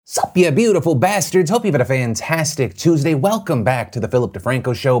Sup, you beautiful bastards. Hope you've had a fantastic Tuesday. Welcome back to the Philip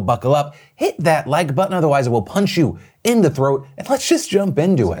DeFranco Show. Buckle up, hit that like button, otherwise I will punch you in the throat, and let's just jump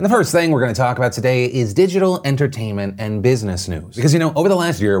into it. And the first thing we're going to talk about today is digital entertainment and business news. Because, over the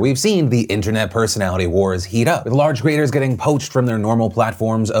last year, we've seen the internet personality wars heat up, with large creators getting poached from their normal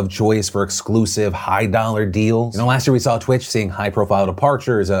platforms of choice for exclusive high-dollar deals. Last year we saw Twitch seeing high-profile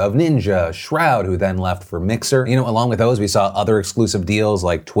departures of Ninja, Shroud, who then left for Mixer. Along with those, we saw other exclusive deals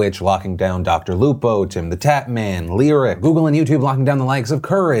like Twitch locking down Dr. Lupo, Tim the Tapman, Lyric, Google and YouTube locking down the likes of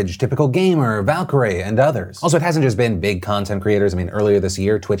Courage, Typical Gamer, Valkyrie, and others. Also, it hasn't just been big content creators. Earlier this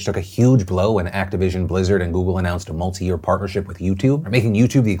year, Twitch took a huge blow when Activision Blizzard and Google announced a multi-year partnership with YouTube, making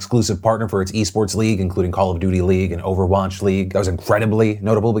YouTube the exclusive partner for its esports league, including Call of Duty League and Overwatch League. That was incredibly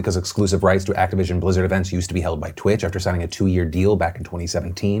notable because exclusive rights to Activision Blizzard events used to be held by Twitch after signing a 2-year deal back in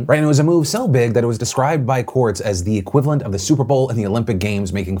 2017. And it was a move so big that it was described by courts as the equivalent of the Super Bowl and the Olympic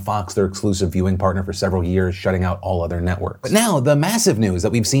Games, making Fox their exclusive viewing partner for several years, shutting out all other networks. But now, the massive news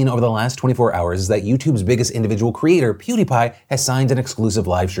that we've seen over the last 24 hours is that YouTube's biggest individual creator, Pewdiepie, has signed an exclusive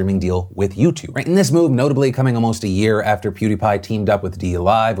live streaming deal with YouTube. And this move notably coming almost a year after Pewdiepie teamed up with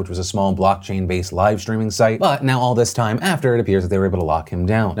DLive, which was a small blockchain-based live streaming site. But now all this time after, it appears that they were able to lock him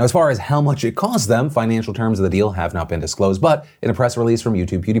down. Now, as far as how much it cost them, financial terms of the deal have not been disclosed, but in a press release from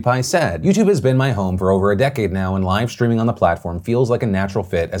YouTube, Pewdiepie said, "YouTube has been my home for over a decade now, and live streaming on the platform feels like a natural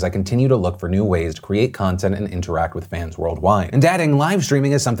fit as I continue to look for new ways to create content and interact with fans worldwide." And adding, live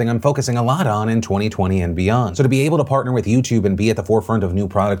streaming is something I'm focusing a lot on in 2020 and beyond. So to be able to partner with YouTube and be at the forefront of new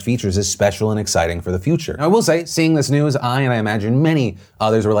product features is special and exciting for the future. Now, I will say, seeing this news, I imagine many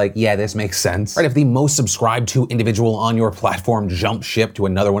others were like, yeah, this makes sense. Right? If the most subscribed to individual on your platform jump ship to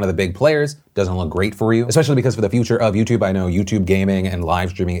another one of the big players, doesn't look great for you, especially because for the future of YouTube, I know YouTube gaming and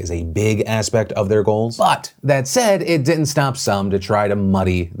live streaming is a big aspect of their goals. But that said, it didn't stop some to try to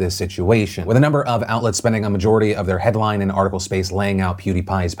muddy this situation, with a number of outlets spending a majority of their headline and article space laying out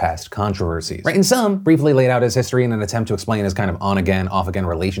PewDiePie's past controversies. Right? And some briefly laid out his history in an attempt to explain his kind of on-again, off-again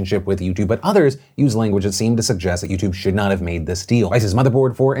relationship with YouTube, but others used language that seemed to suggest that YouTube should not have made this deal. Vice's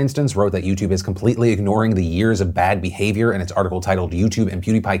Motherboard, for instance, wrote that YouTube is completely ignoring the years of bad behavior in its article titled "YouTube and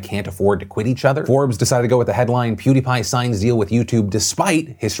PewDiePie Can't Afford to Quit Each Other." Forbes decided to go with the headline, "PewDiePie signs deal with YouTube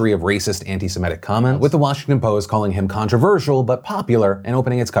despite history of racist anti-Semitic comments," with the Washington Post calling him controversial but popular and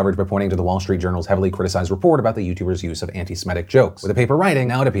opening its coverage by pointing to the Wall Street Journal's heavily criticized report about the YouTuber's use of anti-Semitic jokes. With the paper writing,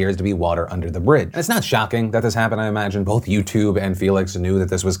 now it appears to be water under the bridge. And it's not shocking that this happened. I imagine both YouTube and Felix knew that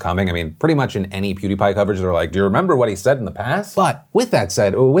this was coming. Pretty much in any PewDiePie coverage, they're like, do you remember what he said in the past? But with that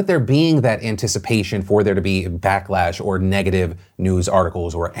said, with there being that anticipation for there to be backlash or negative news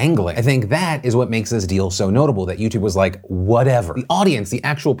articles or angling, I think that is what makes this deal so notable, that YouTube was like, whatever. The audience, the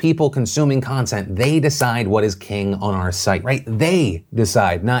actual people consuming content, they decide what is king on our site, right? They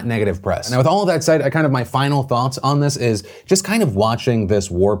decide, not negative press. Now, with all of that said, my final thoughts on this is just kind of watching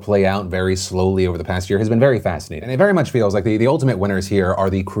this war play out very slowly over the past year has been very fascinating. And it very much feels like the ultimate winners here are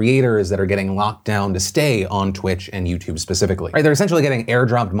the creators that are getting locked down to stay on Twitch and YouTube specifically. Right? They're essentially getting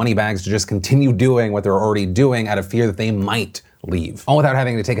airdropped money bags to just continue doing what they're already doing out of fear that they might leave. All without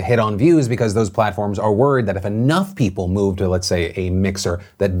having to take a hit on views, because those platforms are worried that if enough people move to, let's say, a Mixer,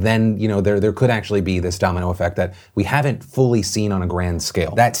 that then, there could actually be this domino effect that we haven't fully seen on a grand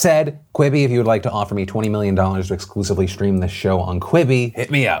scale. That said, Quibi, if you would like to offer me $20 million to exclusively stream this show on Quibi,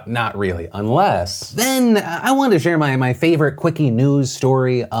 hit me up. Not really. Unless, then I wanted to share my favorite quickie news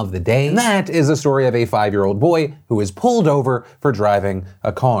story of the day. And that is a story of a 5-year-old boy who is pulled over for driving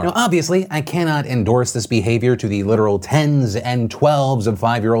a car. Now, obviously, I cannot endorse this behavior to the literal tens and 12s of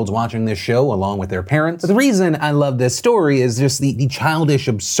 5-year-olds watching this show along with their parents. But the reason I love this story is just the childish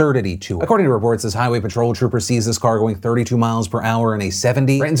absurdity to it. According to reports, this highway patrol trooper sees this car going 32 miles per hour in a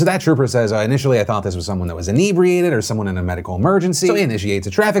 70. Right? And so that trooper says, initially I thought this was someone that was inebriated or someone in a medical emergency. So he initiates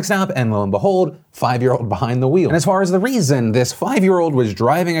a traffic stop, and lo and behold, 5-year-old behind the wheel. And as far as the reason this 5-year-old was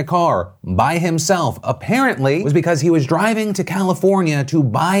driving a car by himself, apparently was because he was driving to California to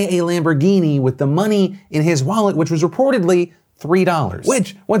buy a Lamborghini with the money in his wallet, which was reportedly $3.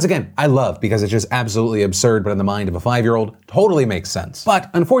 Which, once again, I love because it's just absolutely absurd, but in the mind of a 5-year-old, totally makes sense.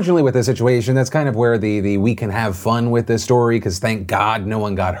 But unfortunately with this situation, that's kind of where the we can have fun with this story, because thank God no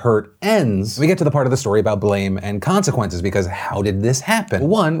one got hurt, ends. We get to the part of the story about blame and consequences, because how did this happen?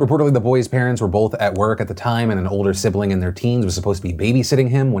 One, reportedly the boy's parents were both at work at the time, and an older sibling in their teens was supposed to be babysitting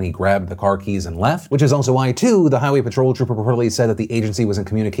him when he grabbed the car keys and left, which is also why, too, the highway patrol trooper reportedly said that the agency was in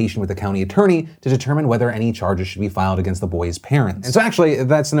communication with the county attorney to determine whether any charges should be filed against the boy's parents. parents. And so actually,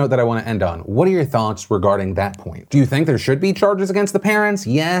 that's the note that I want to end on. What are your thoughts regarding that point? Do you think there should be charges against the parents?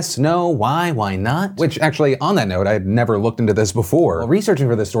 Yes, no, why not? Which actually, on that note, I had never looked into this before. While researching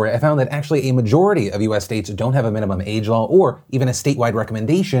for this story, I found that actually a majority of US states don't have a minimum age law or even a statewide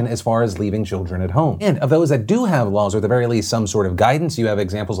recommendation as far as leaving children at home. And of those that do have laws, or at the very least some sort of guidance, you have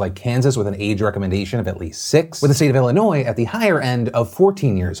examples like Kansas with an age recommendation of at least 6, with the state of Illinois at the higher end of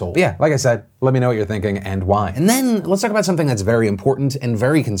 14 years old. But yeah, like I said, let me know what you're thinking and why. And then let's talk about something that's very important and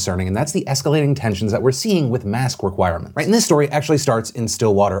very concerning, and that's the escalating tensions that we're seeing with mask requirements. Right, and this story actually starts in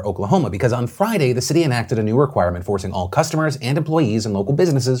Stillwater, Oklahoma, because on Friday, the city enacted a new requirement forcing all customers and employees in local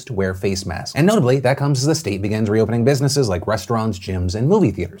businesses to wear face masks. And notably, that comes as the state begins reopening businesses like restaurants, gyms, and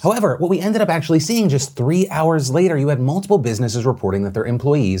movie theaters. However, what we ended up actually seeing just 3 hours later, you had multiple businesses reporting that their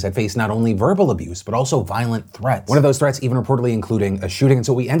employees had faced not only verbal abuse, but also violent threats. One of those threats even reportedly including a shooting. And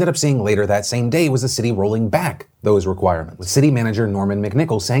so what we ended up seeing later that same day was the city rolling back those requirements, with city manager Norman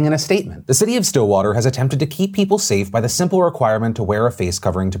McNichol saying in a statement, "The city of Stillwater has attempted to keep people safe by the simple requirement to wear a face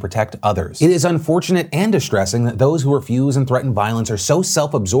covering to protect others. It is unfortunate and distressing that those who refuse and threaten violence are so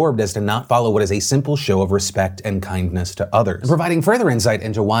self-absorbed as to not follow what is a simple show of respect and kindness to others." And providing further insight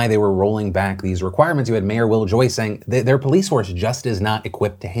into why they were rolling back these requirements, you had Mayor Will Joyce saying that their police force just is not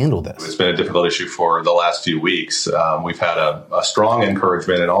equipped to handle this. It's been a difficult issue for the last few weeks. We've had a strong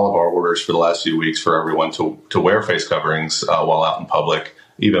encouragement in all of our orders for the last few weeks for everyone to wear face coverings while out in public,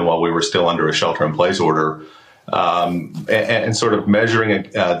 even while we were still under a shelter-in-place order. And sort of measuring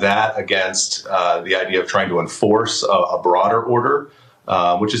that against the idea of trying to enforce a broader order,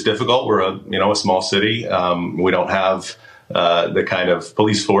 which is difficult. We're a small city. We don't have the kind of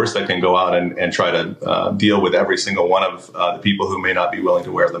police force that can go out and try to deal with every single one of the people who may not be willing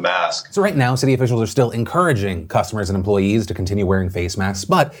to wear the mask. So right now, city officials are still encouraging customers and employees to continue wearing face masks,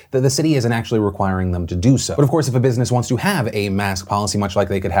 but the city isn't actually requiring them to do so. But of course, if a business wants to have a mask policy, much like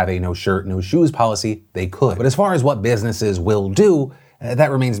they could have a no shirt, no shoes policy, they could. But as far as what businesses will do,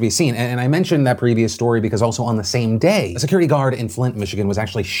 that remains to be seen. And I mentioned that previous story because also on the same day, a security guard in Flint, Michigan was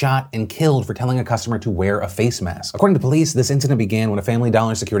actually shot and killed for telling a customer to wear a face mask. According to police, this incident began when a Family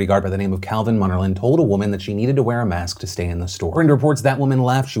Dollar security guard by the name of Calvin Munnerlin told a woman that she needed to wear a mask to stay in the store. According to reports, that woman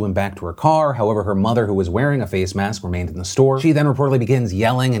left, she went back to her car. However, her mother, who was wearing a face mask, remained in the store. She then reportedly begins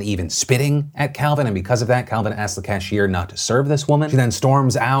yelling and even spitting at Calvin, and because of that, Calvin asked the cashier not to serve this woman. She then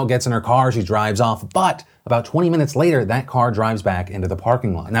storms out, gets in her car, she drives off, but about 20 minutes later, that car drives back into the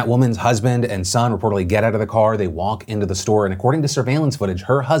parking lot. And that woman's husband and son reportedly get out of the car, they walk into the store, and according to surveillance footage,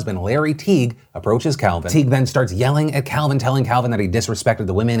 her husband, Larry Teague, approaches Calvin. Teague then starts yelling at Calvin, telling Calvin that he disrespected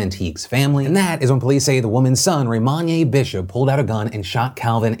the women and Teague's family. And that is when police say the woman's son, Raymond Bishop, pulled out a gun and shot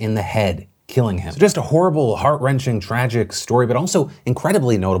Calvin in the head, killing him. So just a horrible, heart-wrenching, tragic story, but also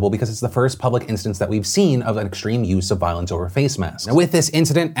incredibly notable because it's the first public instance that we've seen of an extreme use of violence over face masks. Now with this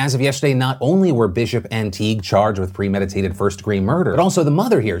incident, as of yesterday, not only were Bishop and Teague charged with premeditated first-degree murder, but also the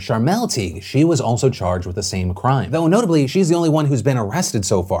mother here, Charmel Teague, she was also charged with the same crime. Though notably, she's the only one who's been arrested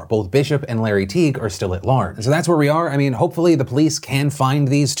so far. Both Bishop and Larry Teague are still at large. And so that's where we are. I mean, hopefully the police can find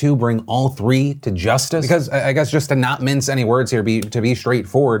these two, bring all three to justice, because I guess just to not mince any words here, to be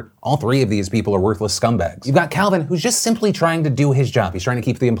straightforward, all three of these people are worthless scumbags. You've got Calvin, who's just simply trying to do his job. He's trying to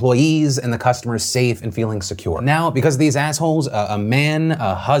keep the employees and the customers safe and feeling secure. Now, because of these assholes, a man,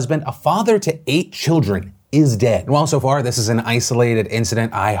 a husband, a father to 8 children is dead. And while so far this is an isolated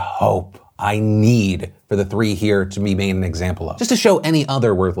incident, I need for the 3 here to be made an example of. Just to show any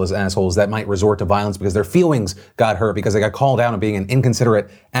other worthless assholes that might resort to violence because their feelings got hurt because they got called out on being an inconsiderate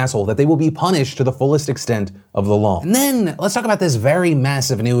asshole, that they will be punished to the fullest extent of the law. And then let's talk about this very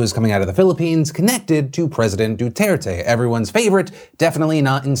massive news coming out of the Philippines connected to President Duterte, everyone's favorite, definitely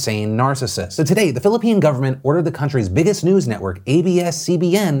not insane narcissist. So today, the Philippine government ordered the country's biggest news network,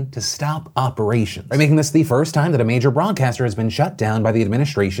 ABS-CBN, to stop operations, by making this the first time that a major broadcaster has been shut down by the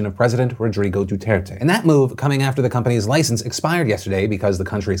administration of President Rodrigo Duterte. And that move coming after the company's license expired yesterday because the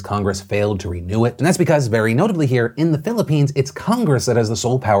country's Congress failed to renew it. And that's because, very notably here, in the Philippines, it's Congress that has the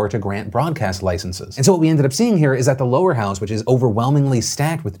sole power to grant broadcast licenses. And so what we ended up seeing here is that the lower house, which is overwhelmingly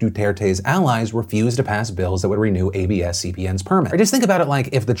stacked with Duterte's allies, refused to pass bills that would renew ABS-CBN's permit. Or just think about it like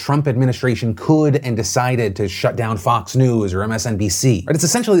if the Trump administration could and decided to shut down Fox News or MSNBC. Right? It's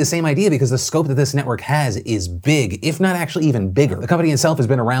essentially the same idea because the scope that this network has is big, if not actually even bigger. The company itself has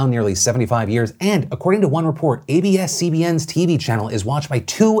been around nearly 75 years, and according according to one report, ABS-CBN's TV channel is watched by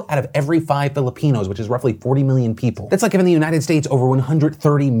 2 out of every 5 Filipinos, which is roughly 40 million people. That's like if in the United States, over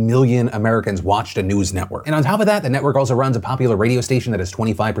 130 million Americans watched a news network. And on top of that, the network also runs a popular radio station that has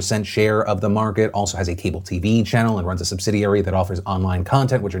 25% share of the market, also has a cable TV channel, and runs a subsidiary that offers online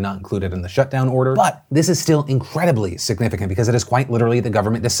content, which are not included in the shutdown order. But this is still incredibly significant because it is quite literally the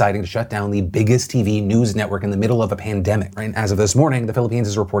government deciding to shut down the biggest TV news network in the middle of a pandemic. Right? As of this morning, the Philippines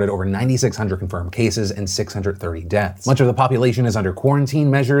has reported over 9,600 confirmed cases and 630 deaths. Much of the population is under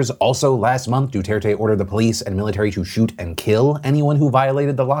quarantine measures. Also, last month, Duterte ordered the police and military to shoot and kill anyone who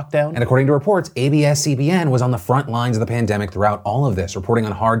violated the lockdown. And according to reports, ABS-CBN was on the front lines of the pandemic throughout all of this, reporting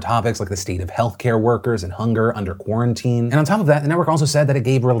on hard topics like the state of healthcare workers and hunger under quarantine. And on top of that, the network also said that it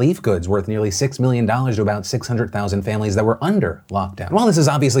gave relief goods worth nearly $6 million to about 600,000 families that were under lockdown. And while this is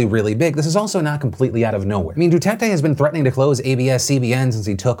obviously really big, this is also not completely out of nowhere. I mean, Duterte has been threatening to close ABS-CBN since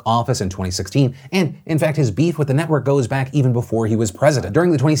he took office in 2016, and in fact, his beef with the network goes back even before he was president.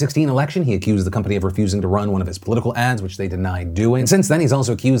 During the 2016 election, he accused the company of refusing to run one of his political ads, which they denied doing. And since then, he's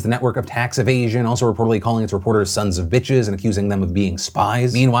also accused the network of tax evasion, also reportedly calling its reporters sons of bitches and accusing them of being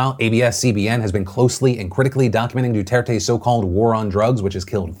spies. Meanwhile, ABS-CBN has been closely and critically documenting Duterte's so-called war on drugs, which has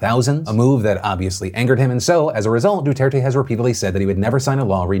killed thousands, a move that obviously angered him. And so, as a result, Duterte has repeatedly said that he would never sign a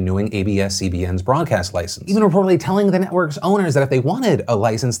law renewing ABS-CBN's broadcast license, even reportedly telling the network's owners that if they wanted a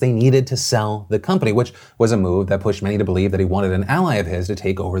license, they needed to sell the company, which was a move that pushed many to believe that he wanted an ally of his to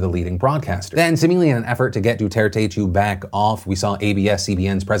take over the leading broadcaster. Then, seemingly in an effort to get Duterte to back off, we saw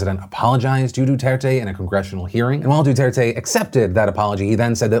ABS-CBN's president apologize to Duterte in a congressional hearing. And while Duterte accepted that apology, he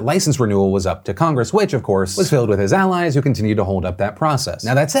then said that license renewal was up to Congress, which, of course, was filled with his allies who continued to hold up that process.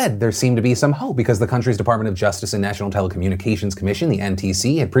 Now, that said, there seemed to be some hope because the country's Department of Justice and National Telecommunications Commission, the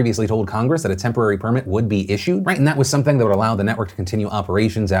NTC, had previously told Congress that a temporary permit would be issued, right? And that was something that would allow the network to continue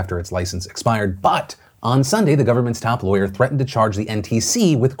operations after its license expired. But on Sunday, the government's top lawyer threatened to charge the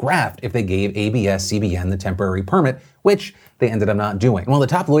NTC with graft if they gave ABS-CBN the temporary permit, which they ended up not doing. And while the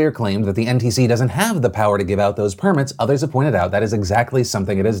top lawyer claimed that the NTC doesn't have the power to give out those permits, others have pointed out that is exactly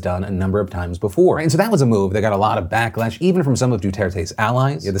something it has done a number of times before. And so that was a move that got a lot of backlash, even from some of Duterte's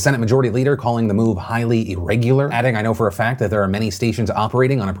allies. The Senate Majority Leader calling the move highly irregular, adding, "I know for a fact that there are many stations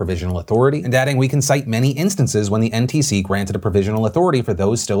operating on a provisional authority," and adding, "We can cite many instances when the NTC granted a provisional authority for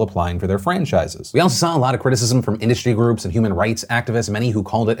those still applying for their franchises." We also saw a lot of criticism from industry groups and human rights activists, many who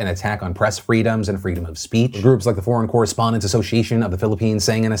called it an attack on press freedoms and freedom of speech. Groups like the Foreign Correspondents Association of the Philippines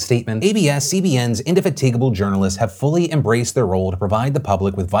saying in a statement, "ABS-CBN's indefatigable journalists have fully embraced their role to provide the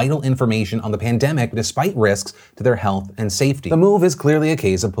public with vital information on the pandemic despite risks to their health and safety. The move is clearly a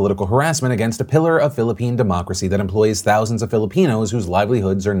case of political harassment against a pillar of Philippine democracy that employs thousands of Filipinos whose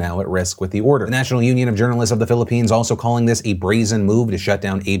livelihoods are now at risk with the order." The National Union of Journalists of the Philippines also calling this a brazen move to shut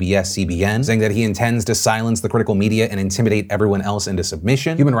down ABS-CBN, saying that he intends to silence the critical media and intimidate everyone else into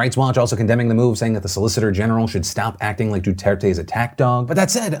submission. Human Rights Watch also condemning the move, saying that the Solicitor General should stop acting like Duterte's attack dog. But that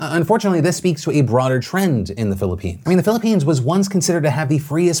said, unfortunately, this speaks to a broader trend in the Philippines. I mean, the Philippines was once considered to have the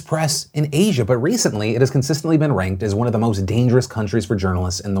freest press in Asia, but recently it has consistently been ranked as one of the most dangerous countries for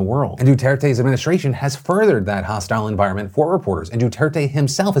journalists in the world. And Duterte's administration has furthered that hostile environment for reporters, and Duterte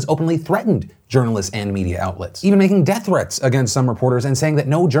himself has openly threatened journalists and media outlets, even making death threats against some reporters and saying that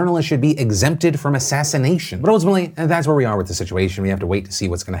no journalist should be exempted from assassination. But ultimately, that's where we are with the situation. We have to wait to see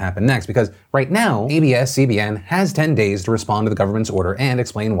what's going to happen next, because right now, ABS-CBN has 10 days to respond to the government's order and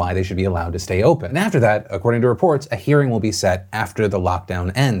explain why they should be allowed to stay open. And after that, according to reports, a hearing will be set after the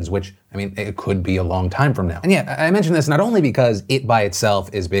lockdown ends, which, I mean, it could be a long time from now. And yeah, I mention this not only because it by itself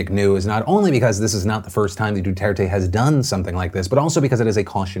is big news, not only because this is not the first time that Duterte has done something like this, but also because it is a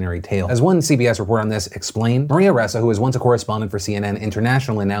cautionary tale. As one CBS report on this explained, Maria Ressa, who was once a correspondent for CNN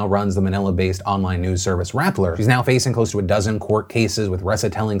International and now runs the Manila-based online news service Rappler, she's now facing close to a dozen court cases, with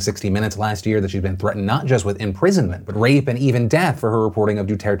Ressa telling 60 Minutes last year that she's been threatened not just with imprisonment, but rape and even death for her reporting of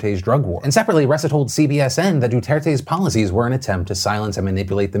Duterte's drug war. And separately, Ressa told CBSN that Duterte's policies were an attempt to silence and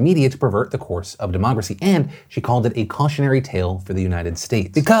manipulate the media to pervert the course of democracy, and she called it a cautionary tale for the United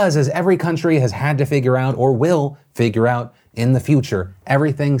States. Because as every country has had to figure out, or will figure out in the future,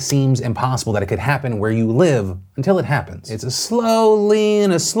 everything seems impossible that it could happen where you live until it happens. It's a slow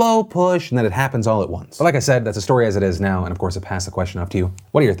lean, a slow push, and then it happens all at once. But like I said, that's a story as it is now, and of course I pass the question off to you.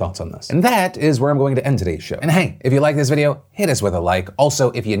 What are your thoughts on this? And that is where I'm going to end today's show. And hey, if you like this video, hit us with a like. Also,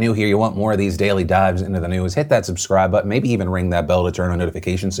 if you're new here, you want more of these daily dives into the news, hit that subscribe button, maybe even ring that bell to turn on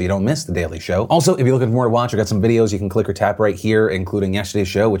notifications so you don't miss the daily show. Also, if you're looking for more to watch, I got some videos you can click or tap right here, including yesterday's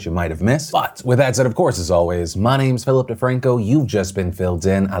show, which you might have missed. But with that said, of course, as always, my name's Philip DeFranco. You've just been filled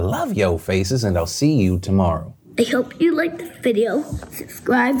in. I love yo faces, and I'll see you tomorrow. I hope you liked the video.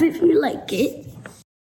 Subscribe if you like it.